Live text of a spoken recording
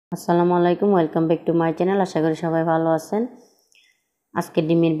আসসালামু আলাইকুম, welcome back to my channel. আশা করি সবাই ভালো আছেন। আজকে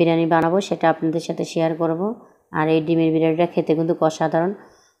ডিমের বিরিয়ানি বানাবো, সেটা আপনাদের সাথে শেয়ার করব। আর এই ডিমের বিরিয়ানিটা খেতে কিন্তু অসাধারণ।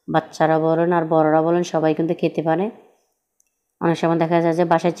 বাচ্চারা বলেন আর বড়রা বলেন সবাই কিন্তু খেতে পারে। অনেক সময় দেখা যায় যে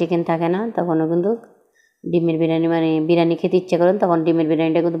বাসায় চিকেন থাকে না, তখনও কিন্তু ডিমের বিরিয়ানি বিরিয়ানি খেতে ইচ্ছে করেন, তখন ডিমের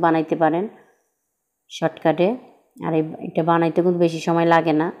বিরিয়ানিটা কিন্তু বানাইতে পারেন শর্টকাটে। আর এটা বানাইতে কিন্তু বেশি সময়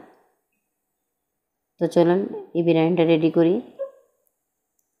লাগে না। তো চলুন এই বিরিয়ানিটা রেডি করি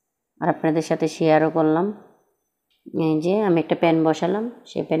আর আপনাদের সাথে শেয়ারও করলাম। এই যে আমি একটা প্যান বসালাম,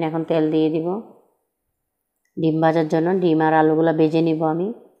 সেই প্যানে এখন তেল দিয়ে দিব ডিম ভাজার জন্য। ডিম আর আলুগুলো ভেজে নিব আমি।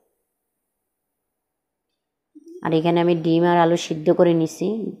 আর এখানে আমি ডিম আর আলু সিদ্ধ করে নিছি,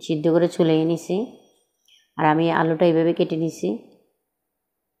 সিদ্ধ করে ছুলিয়ে নিছি। আর আমি আলুটা এইভাবে কেটে নিছি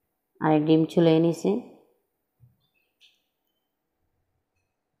আর ডিম ছুলিয়ে নিছি।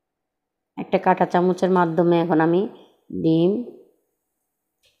 একটা কাঁটা চামচের মাধ্যমে এখন আমি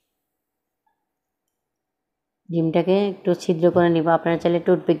ডিমটাকে একটু ছিদ্র করে নিব। আপনারা চাইলে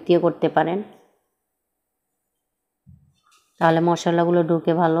টুথপিক দিয়ে করতে পারেন, তাহলে মশলাগুলো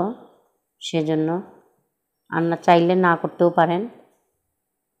ঢুকে ভালো, সেজন্য। আর না চাইলে না করতেও পারেন।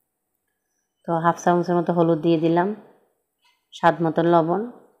 তো হাফ চামচের মতো হলুদ দিয়ে দিলাম, স্বাদ মতো লবণ।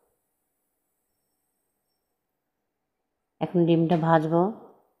 এখন ডিমটা ভাজবো।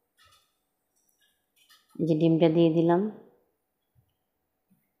 যে ডিমটা দিয়ে দিলাম,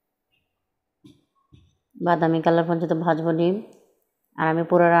 বাদামি কালার পর্যন্ত ভাজবো ডিম। আর আমি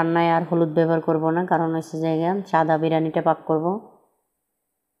পুরো রান্নায় আর হলুদ ব্যবহার করব না, কারণ হচ্ছে জায়গায় সাদা বিরিয়ানিটা পাক করব।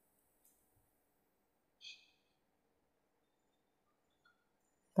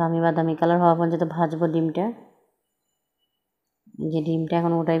 তো আমি বাদামি কালার হওয়া পর্যন্ত ভাজবো ডিমটা। যে ডিমটা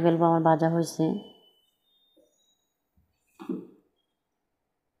এখন উঠাই ফেলবো, আমার ভাজা হয়েছে।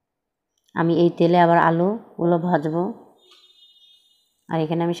 আমি এই তেলে আবার আলুগুলো ভাজবো। আর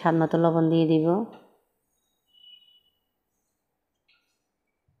এখানে আমি স্বাদ মতো লবণ দিয়ে দিব।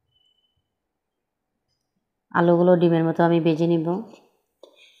 আলুগুলো ডিমের মতো আমি ভেজে নিব।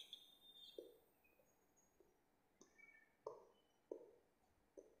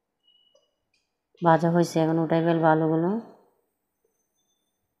 ভাজা হয়েছে, এখন উঠাই ফেলবো আলুগুলো।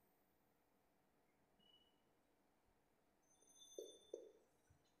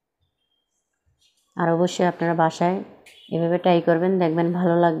 আর অবশ্যই আপনারা বাসায় এভাবে ট্রাই করবেন, দেখবেন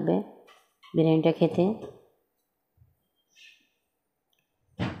ভালো লাগবে বিরিয়ানিটা খেতে।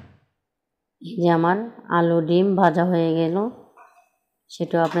 এই যে আমার আলু ডিম ভাজা হয়ে গেল,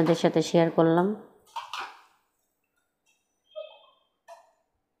 সেটাও আপনাদের সাথে শেয়ার করলাম।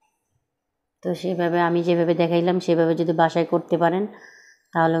 তো সেভাবে আমি যেভাবে দেখাইলাম সেভাবে যদি বাসায় করতে পারেন,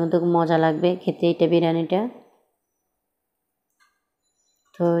 তাহলে কিন্তু মজা লাগবে খেতে এটা বিরিয়ানিটা।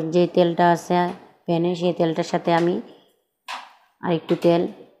 তো যে তেলটা আছে প্যানে, সেই তেলটার সাথে আমি আর একটু তেল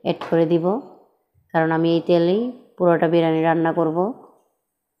অ্যাড করে দিব, কারণ আমি এই তেলেই পুরোটা বিরিয়ানি রান্না করব।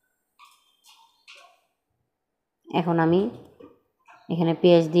 এখন আমি এখানে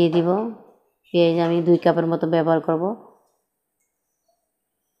পেঁয়াজ দিয়ে দিব। পেঁয়াজ আমি 2 কাপের মতো ব্যবহার করব।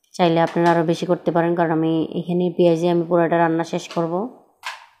 চাইলে আপনারা আরও বেশি করতে পারেন, কারণ আমি এখানে পেঁয়াজে আমি পুরোটা রান্না শেষ করব।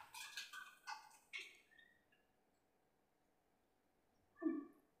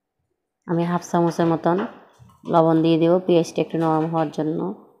 আমি হাফ চামচের মতন লবণ দিয়ে দেব, পেঁয়াজটা একটু নরম হওয়ার জন্য।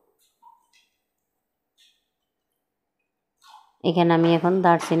 এখানে আমি এখন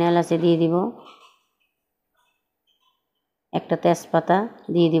দারচিনি এলাচি দিয়ে দিব, একটা তেজপাতা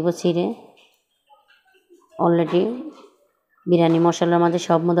দিয়ে দিব ছিঁড়ে। অলরেডি বিরিয়ানি মশলার মাঝে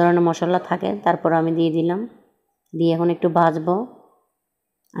সব ধরনের মশলা থাকে, তারপর আমি দিয়ে দিলাম। দিয়ে এখন একটু ভাজবো।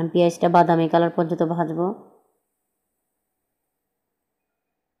 আমি পেঁয়াজটা বাদামি কালার পর্যন্ত ভাজবো।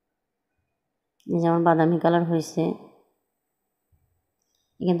 যেমন বাদামি কালার হয়েছে,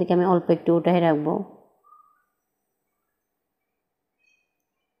 এখান থেকে আমি অল্প একটু উঠাই রাখবো।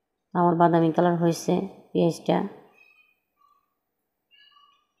 আমার বাদামি কালার হয়েছে পেঁয়াজটা।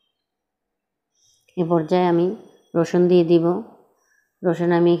 এ পর্যায়ে আমি রসুন দিয়ে দিব। রসুন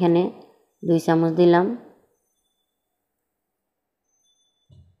আমি এখানে 2 চামচ দিলাম।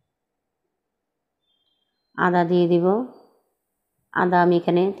 আদা দিয়ে দিব। আদা আমি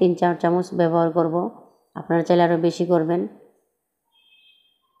এখানে 3-4 চামচ ব্যবহার করব। আপনারা চাইলে আরও বেশি করবেন,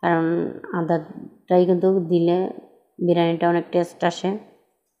 কারণ আদাটাই কিন্তু দিলে বিরিয়ানিটা অনেক টেস্ট আসে।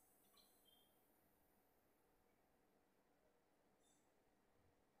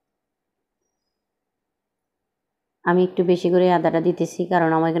 আমি একটু বেশি করে আদাটা দিতেছি, কারণ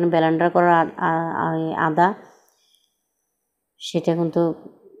আমার এখানে ব্লেন্ডার করা আদা, সেটা কিন্তু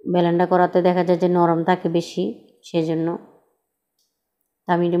ব্লেন্ডার করাতে দেখা যায় যে নরম থাকে বেশি, সেজন্য।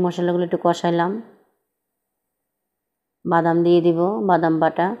 আমি মশলাগুলো একটু কষাইলাম। বাদাম দিয়ে দিব, বাদাম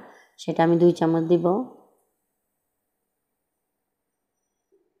বাটা, সেটা আমি 2 চামচ দিব।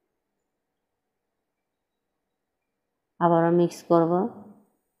 আবারও মিক্স করব।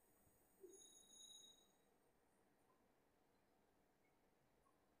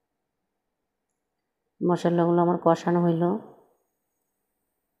 মশলাগুলো আমার কষানো হইল।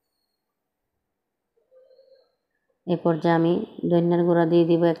 এই পর্যায়ে আমি ধনিয়ার গুঁড়া দিয়ে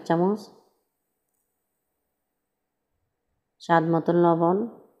দিব 1 চামচ, স্বাদ মতো লবণ,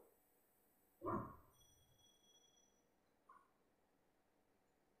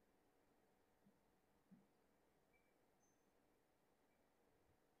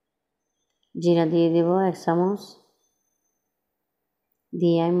 জিরা দিয়ে দিব 1 চামচ,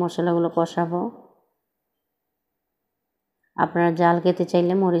 দিয়ে আমি মশলাগুলো কষাবো। আপনারা জাল খেতে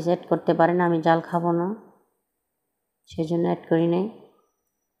চাইলে মরিচ অ্যাড করতে পারেন, আমি জাল খাবো না, সেজন্য অ্যাড করি নাই।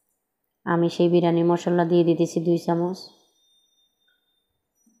 আমি সেই বিরিয়ানি মশলা দিয়ে দিতেছি 2 চামচ।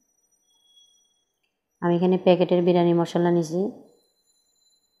 আমি এখানে প্যাকেটের বিরিয়ানি মশলা নিছি।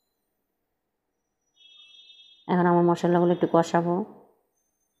 এখন আমার মশলাগুলো একটু কষাবো।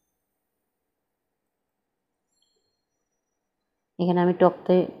 এখানে আমি টক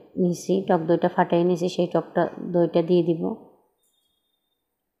দই নিছি, টক দইটা ফাটাই নিছি, সেই দইটা দিয়ে দিব।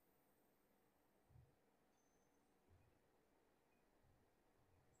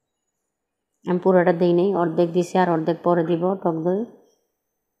 আমি পুরোটা দিই নাই, অর্ধেক দিছি আর অর্ধেক পরে দিব টক দই।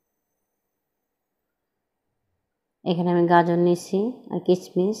 এখানে আমি গাজর নিছি আর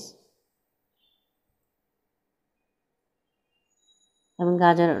কিশমিশ, এবং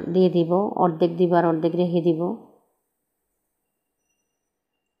গাজর দিয়ে দিব, অর্ধেক দিব আর অর্ধেক রেখে দিব।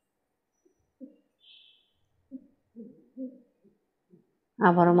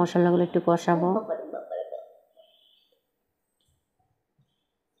 আবারও মশলাগুলো একটু কষাবো।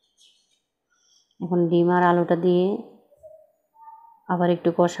 এখন ডিম আর আলুটা দিয়ে আবার একটু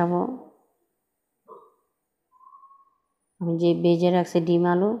কষাবো। আমি যে ভেজে রাখছি ডিম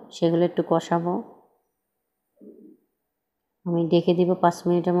আলু, সেগুলো একটু কষাবো। আমি ডেকে দিব 5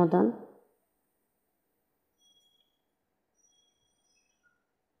 মিনিটের মতন।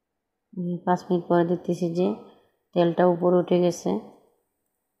 আমি 5 মিনিট পরে দেখতেছি যে তেলটা উপরে উঠে গেছে।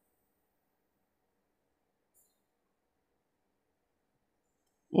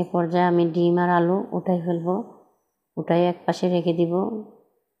 এ পর্যায়ে আমি ডিম আর আলু উঠাই ফেলবো, উঠাই এক পাশে রেখে দিব।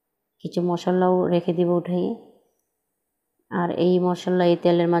 কিছু মশলাও রেখে দিব উঠাই। আর এই মশলা এই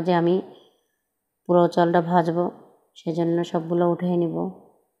তেলের মাঝে আমি পুরো চালটা ভাজবো, সেজন্য সবগুলো উঠিয়ে নিব।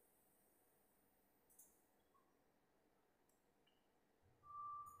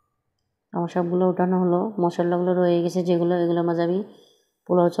 আমার সবগুলো উঠানো হলো। মশলাগুলো রয়ে গেছে যেগুলো, এগুলোর মাঝে আমি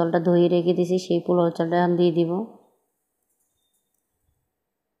পোলাও চালটা ধুয়ে রেখে দিয়েছি, সেই পোলাও চালটা এখন দিয়ে দিব।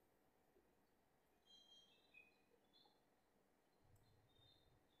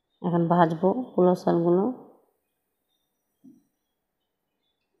 এখন ভাজবো পোলাও চালগুলো।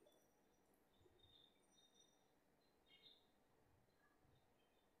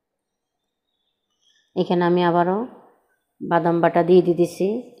 এখানে আমি আবারও বাদাম বাটা দিয়ে দিতেছি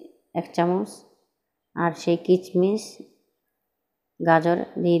 1 চামচ, আর সেই কিশমিশ গাজর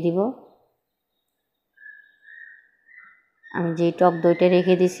দিয়ে দিব। আমি যেই টক দইটা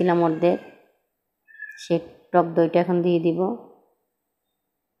রেখে দিয়েছিলাম অর্ধেক, সেই টক দইটা এখন দিয়ে দিব।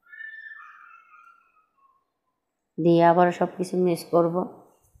 দিয়ে আবার সব কিছু মিক্স করব।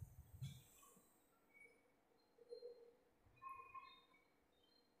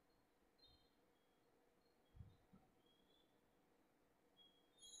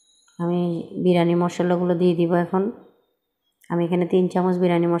 আমি বিরিয়ানি মশলাগুলো দিয়ে দিব এখন। আমি এখানে 3 চামচ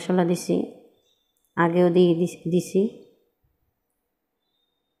বিরিয়ানি মশলা দিছি, আগেও দিছি।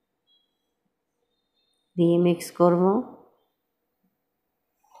 দিয়ে মিক্স করব।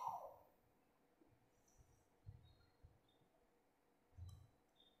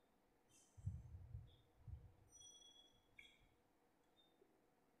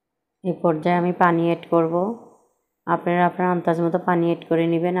 এই পর্যায়ে আমি পানি অ্যাড করব। আপনারা আপনার আন্দাজ মতো পানি অ্যাড করে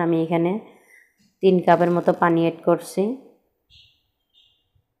নেবেন। আমি এখানে 3 কাপের মতো পানি অ্যাড করছি।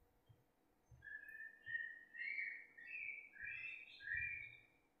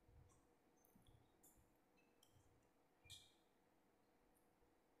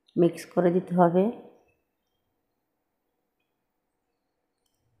 মিক্স করে দিতে হবে।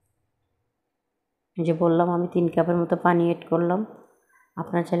 যে বললাম আমি 3 কাপের মতো পানি অ্যাড করলাম।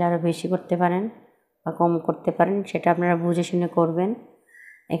 আপনারা চাইলে আরও বেশি করতে পারেন বা কম করতে পারেন, সেটা আপনারা বুঝে শুনে করবেন।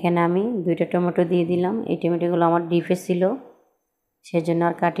 এখানে আমি 2টা টমেটো দিয়ে দিলাম। এই টমেটোগুলো আমার ডিপে ছিল, সেজন্য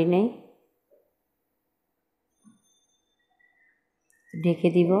আর কাটি নেই। ঢেকে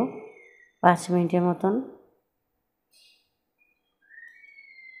দিব 5 মিনিটের মতন।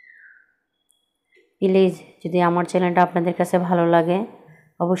 প্লিজ যদি আমার চ্যানেলটা আপনাদের কাছে ভালো লাগে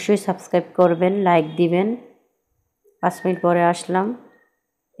অবশ্যই সাবস্ক্রাইব করবেন, লাইক দিবেন। 5 মিনিট পরে আসলাম,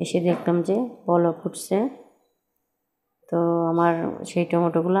 এসে দেখলাম যে বলক ফুটছে। তো আমার সেই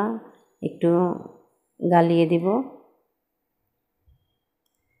টমেটোগুলা একটু গালিয়ে দিব।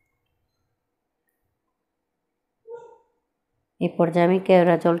 এই পর্যায়ে আমি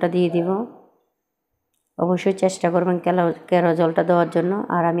কেওড়া জলটা দিয়ে দিব। অবশ্যই চেষ্টা করবেন কেওড়া জলটা দেওয়ার জন্য।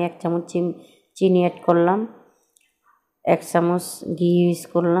 আর আমি 1 চামচ চিনি অ্যাড করলাম, 1 চামচ ঘি ইউজ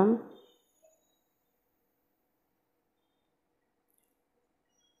করলাম।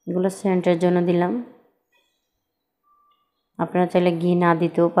 এগুলো সেন্টের জন্য দিলাম, আপনারা চাইলে ঘি না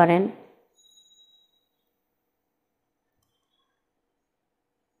দিতেও পারেন।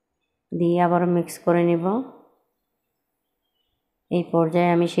 দিয়ে আবার মিক্স করে নিব। এই পর্যায়ে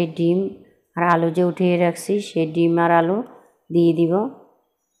আমি সেই ডিম আর আলু যে উঠিয়ে রাখছি সেই ডিম আর আলু দিয়ে দিব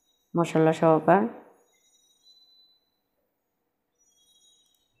মশলা সহকার।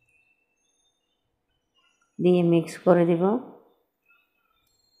 দিয়ে মিক্স করে দিব,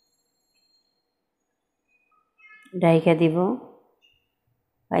 ঢাইকা দিব,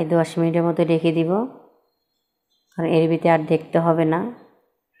 প্রায় 10 মিনিটের মতো রেখে দিব। কারণ এর ভিতরে আর দেখতে হবে না,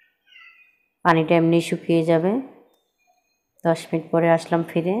 পানিটা এমনি শুকিয়ে যাবে। 10 মিনিট পরে আসলাম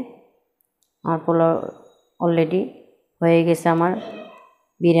ফিরে। আমার পোলাও অলরেডি হয়ে গেছে আমার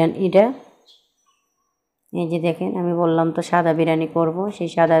বিরিয়ানিটা। এই যে দেখেন, আমি বললাম তো সাদা বিরিয়ানি করব, সেই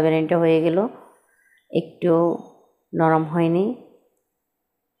সাদা বিরিয়ানিটা হয়ে গেল। একটু নরম হয়নি,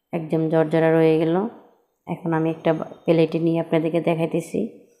 একদম জর্জরা রয়ে গেল। এখন আমি একটা প্লেটে নিয়ে আপনাদেরকে দেখাইতেছি।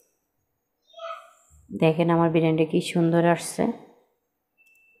 দেখেন আমার বিরিয়ানিটা কি সুন্দর আসছে,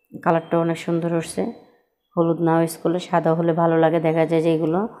 কালারটা অনেক সুন্দর আসছে। হলুদ না ইউজ করলে সাদা হলে ভালো লাগে। দেখা যায় যে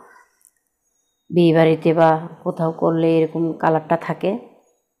এগুলো বিয়ে বাড়িতে বা কোথাও করলে এরকম কালারটা থাকে।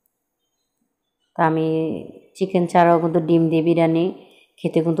 তা আমি চিকেন ছাড়াও কিন্তু ডিম দিয়ে বিরিয়ানি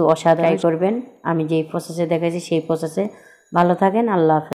খেতে কিন্তু অসাধারণ করবেন। আমি যেই প্রসেসে দেখাইছি সেই প্রসেসে ভালো থাকেন। আল্লাহ হাফেজ।